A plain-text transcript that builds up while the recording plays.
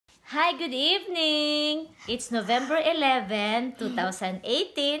Hi, good evening. It's November 11,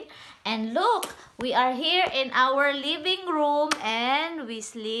 2018. And look, we are here in our living room and we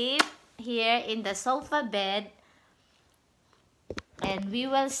sleep here in the sofa bed. And we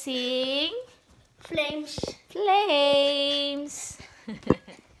will sing Flames. Flames.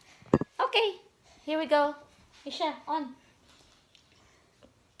 Okay, here we go. Misha, on.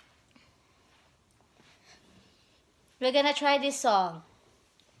 We're gonna try this song.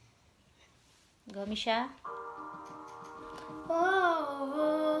 Go, Misha.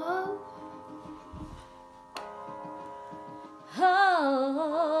 Oh,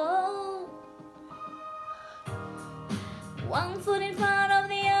 Oh, one foot in front of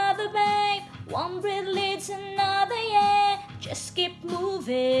the other, babe. One breath leads another, yeah. Just keep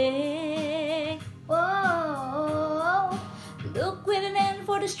moving. whoa. Look within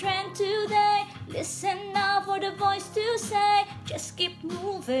for the strength today. Listen now for the voice to say. Just keep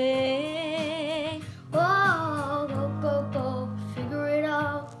moving. Whoa, go, go, go. Figure it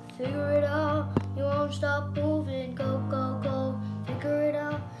out, figure it out. You won't stop moving. Go, go, go. Figure it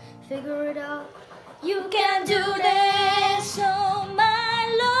out, figure it out. You can do this, oh my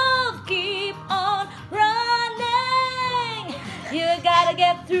love, keep on running. You gotta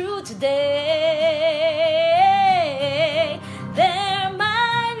get through today. There,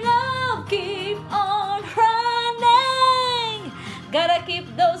 my love, keep on running. Gotta keep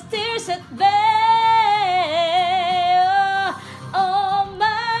those tears at bay. Oh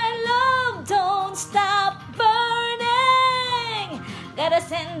my love, don't stop burning. Gotta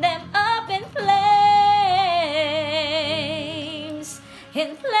send them up in flames,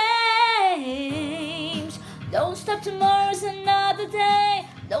 in flames. Don't stop, tomorrow's another day.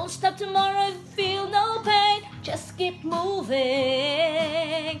 Don't stop tomorrow if you feel no pain. Just keep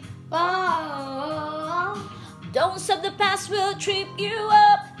moving. Whoa. Don't stop, the past will trip you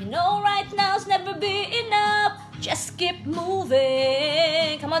up. You know right now's never be enough. Just keep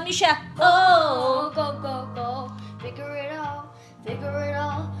moving. Come on, Misha. Oh, go, go, go. Figure it out, figure it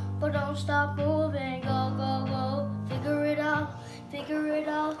out. But don't stop moving. Go, go, go. Figure it out, figure it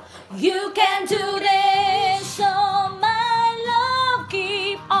out. You can do this, oh my love,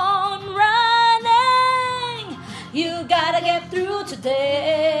 keep on running. You gotta get through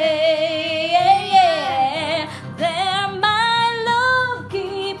today, yeah. There, my love,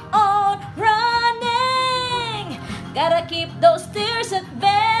 keep on running. Gotta keep those tears at bay.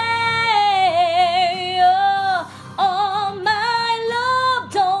 Oh my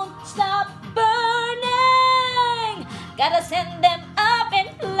love, don't stop burning. Gotta send them up in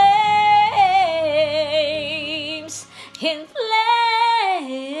flames, in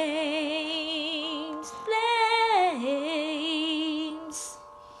flames, flames,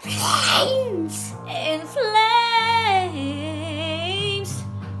 Flames. in flames.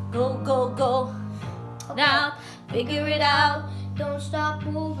 Go, go, go. Now, figure it out. Don't stop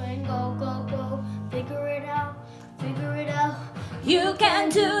moving. Go, go, go. Figure it out, figure it out. You can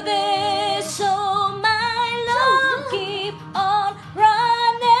do this, oh my love, keep on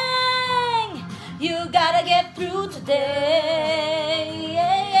running. You gotta get through today,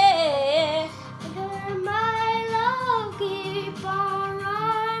 yeah. My love, keep on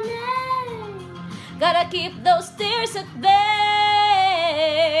running. Gotta keep those tears at bay.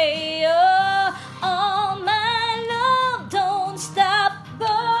 Oh my love, don't stop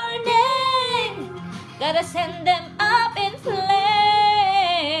burning. Gotta send them up in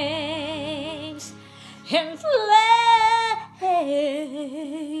flames, in flames.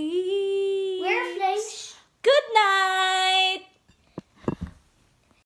 Where flames? Good night.